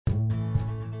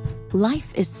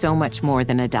Life is so much more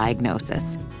than a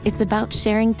diagnosis. It's about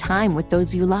sharing time with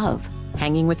those you love,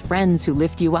 hanging with friends who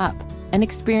lift you up, and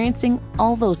experiencing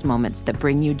all those moments that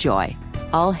bring you joy.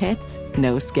 All hits,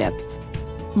 no skips.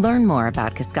 Learn more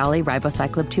about Kisqali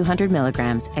Ribociclib 200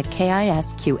 milligrams at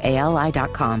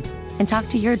KISQALI.com and talk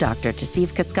to your doctor to see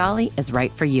if Kisqali is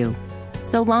right for you.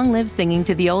 So long live singing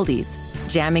to the oldies,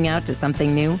 jamming out to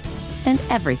something new, and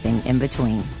everything in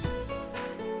between.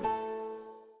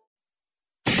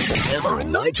 Hammer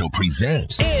and Nigel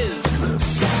presents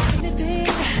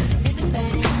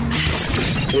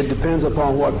It depends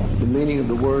upon what the meaning of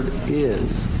the word is.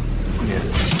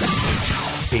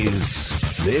 Is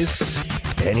this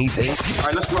anything? All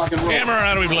right, let's rock and roll. Hammer,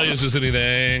 how do we play Is This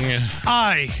Anything?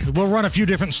 I will run a few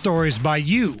different stories by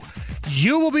you.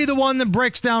 You will be the one that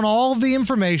breaks down all of the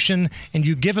information and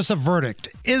you give us a verdict.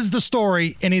 Is the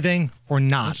story anything or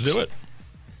not? Let's do it.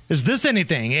 Is this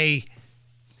anything? A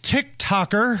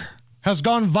TikToker has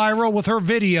gone viral with her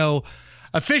video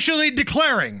officially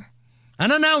declaring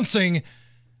and announcing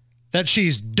that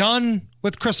she's done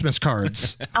with Christmas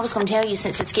cards. I was going to tell you,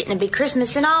 since it's getting to be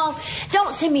Christmas and all,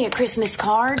 don't send me a Christmas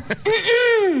card. I'm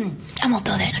going to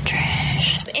throw that in the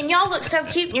trash. And y'all look so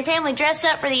cute and your family dressed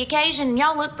up for the occasion and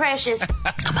y'all look precious.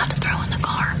 I'm about to throw in the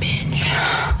garbage.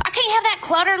 I can't have that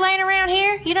clutter laying around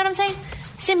here. You know what I'm saying?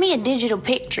 Send me a digital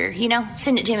picture, you know?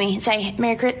 Send it to me and say,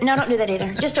 Merry Christmas. No, don't do that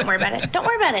either. Just don't worry about it. Don't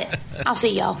worry about it. I'll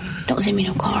see y'all. Don't send me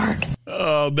no card.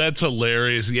 Oh, that's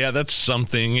hilarious. Yeah, that's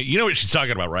something. You know what she's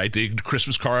talking about, right? The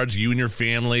Christmas cards, you and your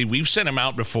family. We've sent them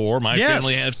out before. My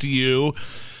family has to you.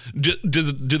 Do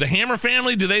the Hammer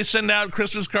family, do they send out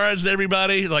Christmas cards to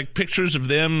everybody? Like pictures of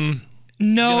them?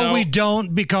 No, we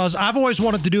don't, because I've always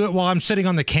wanted to do it while I'm sitting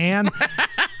on the can.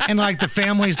 And like the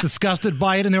family's disgusted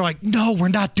by it, and they're like, "No, we're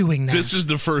not doing that." This is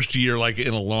the first year, like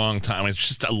in a long time. It's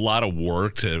just a lot of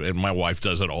work, and my wife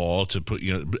does it all to put,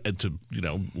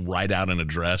 write out an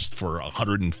address for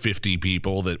 150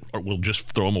 people that will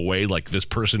just throw them away, like this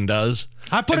person does.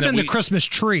 I put them in the Christmas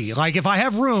tree. Like if I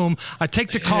have room, I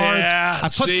take the cards, I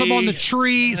put some on the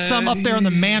tree, some up there on the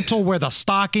mantle where the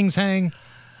stockings hang.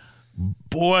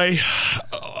 Boy.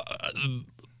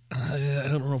 I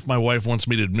don't know if my wife wants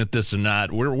me to admit this or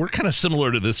not. We're kind of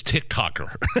similar to this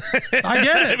TikToker. I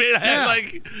get it. I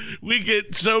mean, we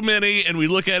get so many, and we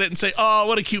look at it and say, "Oh,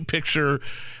 what a cute picture!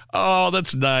 Oh,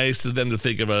 that's nice." And then to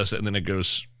think of us, and then it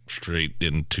goes straight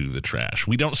into the trash.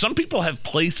 We don't. Some people have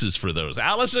places for those.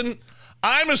 Allison,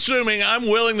 I'm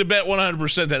willing to bet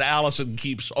 100% that Allison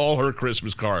keeps all her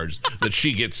Christmas cards that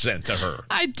she gets sent to her.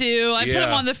 I do. I put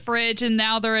them on the fridge, and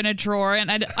now they're in a drawer,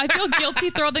 and I feel guilty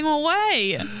throwing them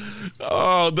away.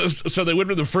 Oh, so they went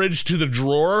from the fridge to the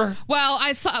drawer? Well,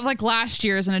 I saw like last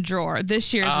year's in a drawer.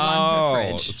 This year's is on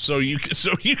the fridge. So you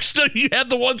had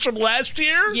the ones from last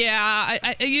year? Yeah,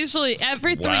 I usually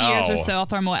every 3 years or so I'll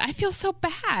throw them away. I feel so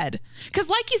bad because,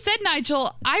 like you said,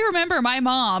 Nigel, I remember my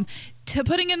mom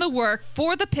putting in the work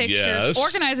for the pictures,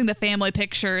 organizing the family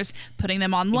pictures, putting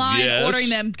them online, ordering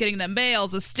them, getting them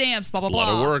mails, the stamps, blah, blah, blah.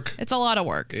 A lot of work. It's a lot of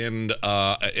work. And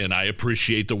I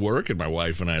appreciate the work, and my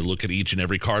wife and I look at each and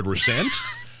every card we're sent,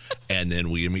 and then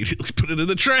we immediately put it in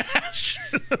the trash.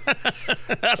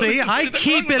 See, I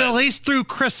keep it at least through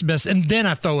Christmas, and then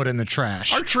I throw it in the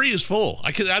trash. Our tree is full.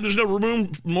 There's no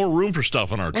more room for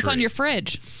stuff on our tree. What's on your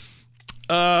fridge?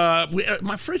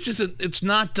 My fridge isn't. It's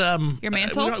not. Your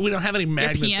mantle? We don't have any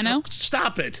magnets. Your piano?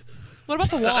 Stop it. What about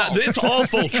the walls? It's all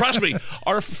full. Trust me.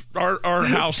 Our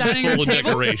house is full of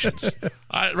decorations.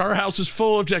 Our house is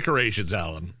full of decorations,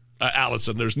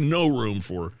 Allison. There's no room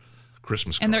for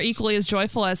Christmas cards. And they're equally as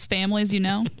joyful as families, you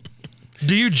know?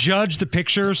 Do you judge the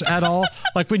pictures at all?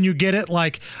 Like when you get it,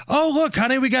 like, "Oh, look,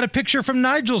 honey, we got a picture from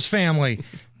Nigel's family.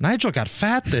 Nigel got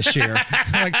fat this year."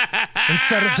 And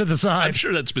set it to the side. I'm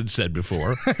sure that's been said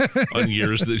before on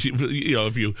years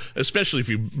that especially if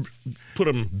you put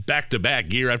them back to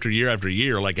back year after year after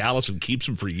year, like Allison keeps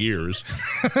them for years,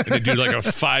 and they do like a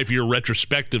 5-year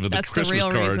retrospective of the Christmas the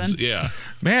real cards. Reason. Yeah,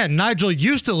 man, Nigel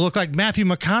used to look like Matthew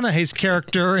McConaughey's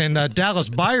character in Dallas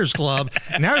Buyers Club.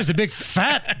 Now he's a big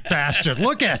fat bastard.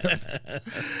 Look at him.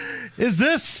 Is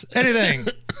this anything?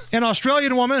 An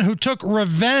Australian woman who took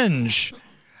revenge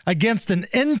against an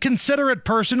inconsiderate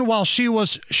person while she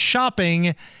was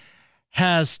shopping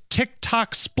has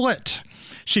TikTok split.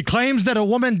 She claims that a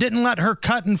woman didn't let her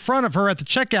cut in front of her at the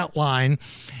checkout line,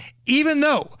 even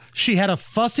though she had a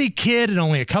fussy kid and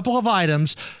only a couple of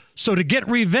items. So to get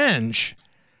revenge,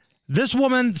 This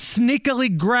woman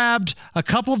sneakily grabbed a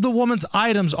couple of the woman's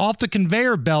items off the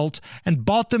conveyor belt and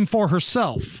bought them for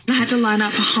herself. I had to line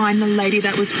up behind the lady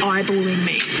that was eyeballing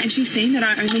me. And she's seen that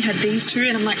I only had these two,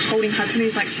 and I'm like holding Hudson,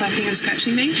 he's like slapping and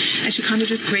scratching me. And she kind of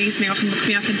just grazed me off and looked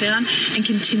me up and down and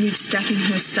continued stacking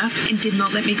her stuff and did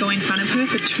not let me go in front of her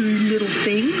for two little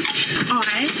things.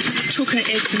 I took her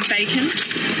eggs and bacon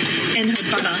and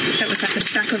her butter that was at the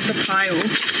back of the pile,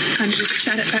 kind of just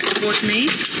sat it back towards me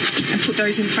and put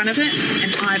those in front of it,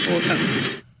 and I bought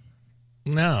them.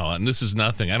 No, and this is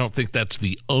nothing. I don't think that's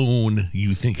the own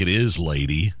you think it is,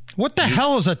 lady. What the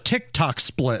hell is a TikTok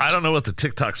split? I don't know what the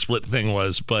TikTok split thing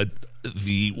was, but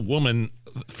the woman,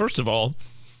 first of all,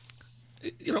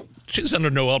 she's under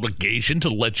no obligation to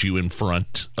let you in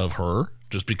front of her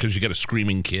just because you got a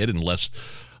screaming kid and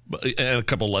a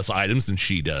couple less items than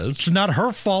she does. It's not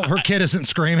her fault her kid isn't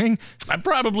screaming. I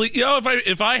probably,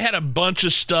 if I had a bunch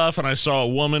of stuff and I saw a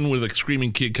woman with a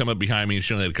screaming kid come up behind me and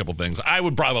she only had a couple things, I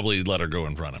would probably let her go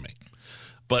in front of me.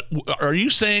 But are you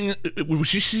saying,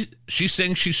 she's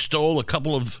saying she stole a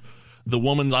couple of the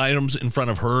woman's items in front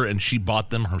of her and she bought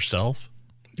them herself?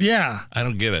 Yeah. I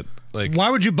don't get it. Like, why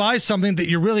would you buy something that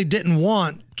you really didn't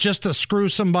want just to screw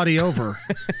somebody over?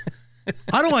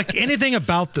 I don't like anything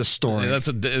about this story. Yeah,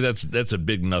 that's a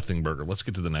big nothing burger. Let's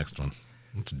get to the next one.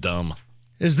 It's dumb.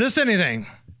 Is this anything?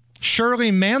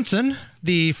 Shirley Manson,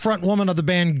 the front woman of the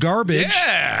band Garbage,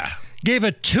 gave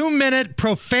a 2-minute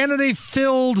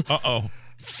profanity-filled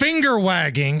finger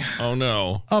wagging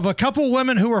of a couple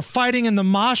women who were fighting in the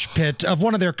mosh pit of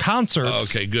one of their concerts.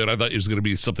 Okay, good. I thought it was going to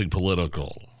be something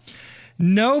political.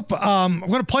 Nope. I'm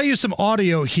going to play you some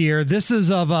audio here. This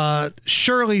is of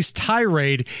Shirley's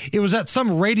tirade. It was at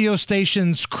some radio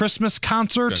station's Christmas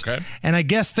concert, and I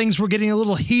guess things were getting a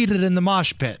little heated in the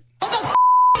mosh pit. What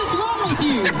the is wrong with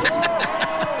you?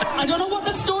 I don't know what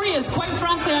the story is. Quite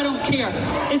frankly, I don't care.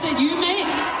 Is it you, mate?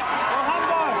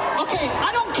 Okay, I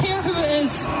don't care who it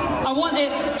is. I want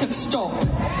it to stop.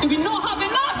 Do we not have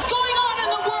enough going on in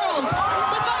the world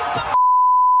without some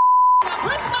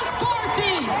Christmas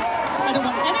party? I don't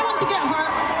want anyone to get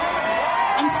hurt.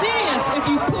 I'm serious. If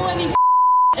you pull any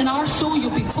in our show,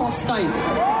 you'll be tossed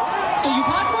out. So you've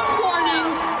had one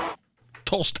warning.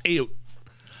 Tossed out.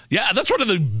 Yeah, that's one of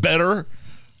the better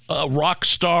rock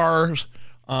stars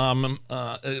fan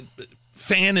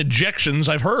ejections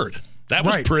I've heard. That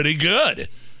was pretty good.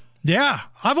 Yeah,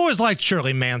 I've always liked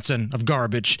Shirley Manson of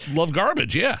Garbage. Love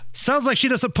Garbage, yeah. Sounds like she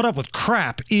doesn't put up with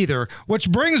crap either, which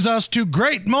brings us to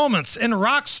great moments in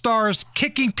rock stars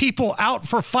kicking people out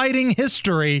for fighting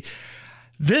history.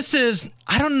 This is,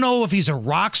 I don't know if he's a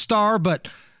rock star, but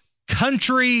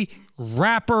country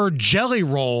rapper Jelly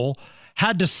Roll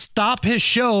had to stop his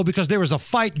show because there was a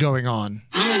fight going on.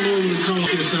 I don't normally call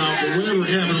this out, but whatever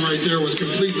happened right there was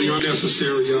completely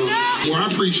unnecessary, y'all. Well, I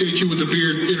appreciate you with the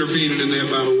beard intervening in that,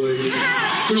 by the way.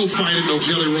 We don't fight at no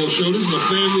Jelly Roll show. This is a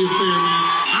family affair, man.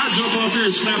 I'd jump off here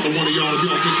and snap at one of y'all if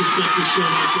y'all disrespect this show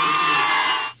like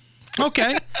that.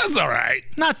 Okay. That's all right.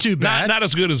 Not too bad. Not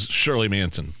as good as Shirley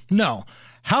Manson. No.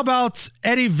 How about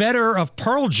Eddie Vedder of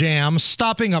Pearl Jam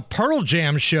stopping a Pearl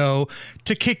Jam show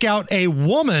to kick out a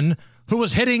woman who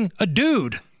was hitting a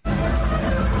dude? Hey,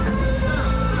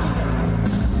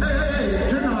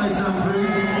 turn the lights on, please.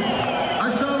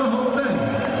 I saw the whole thing.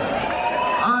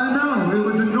 I know, it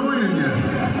was annoying you.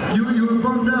 You were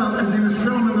bummed out because he was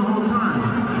filming the whole time.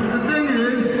 The thing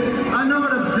is, I know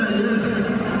it upset you,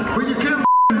 but you can't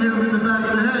hit him in the back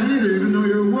of the head either, even though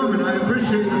you're a woman. I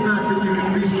appreciate the fact that you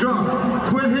can be strong.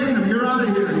 Quit hitting him, you're out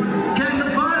of here. Ken, the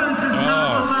violence is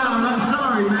not allowed. I'm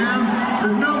sorry, man.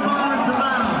 There's no violence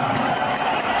allowed.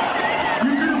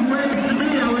 You could have waved to me.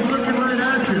 I was looking right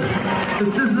at you.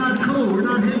 This is not cool. We're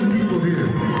not hitting people here.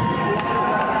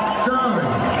 Sorry.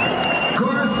 Of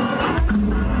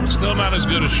course. Still not as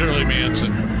good as Shirley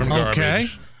Manson from Garbage. Okay.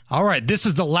 All right. This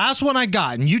is the last one I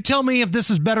got. And you tell me if this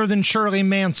is better than Shirley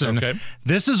Manson. Okay.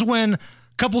 This is when a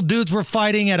couple dudes were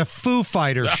fighting at a Foo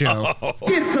Fighter show.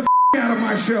 Get the out of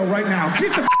my show right now.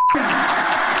 Get the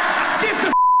out. Get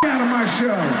the out of my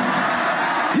show.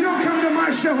 You don't come to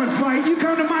my show and fight. You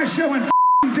come to my show and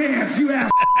dance, you ass.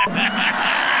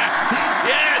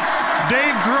 Yes.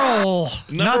 Dave Grohl.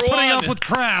 Number not putting one. up with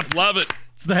crap. Love it.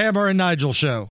 It's the Hammer and Nigel Show.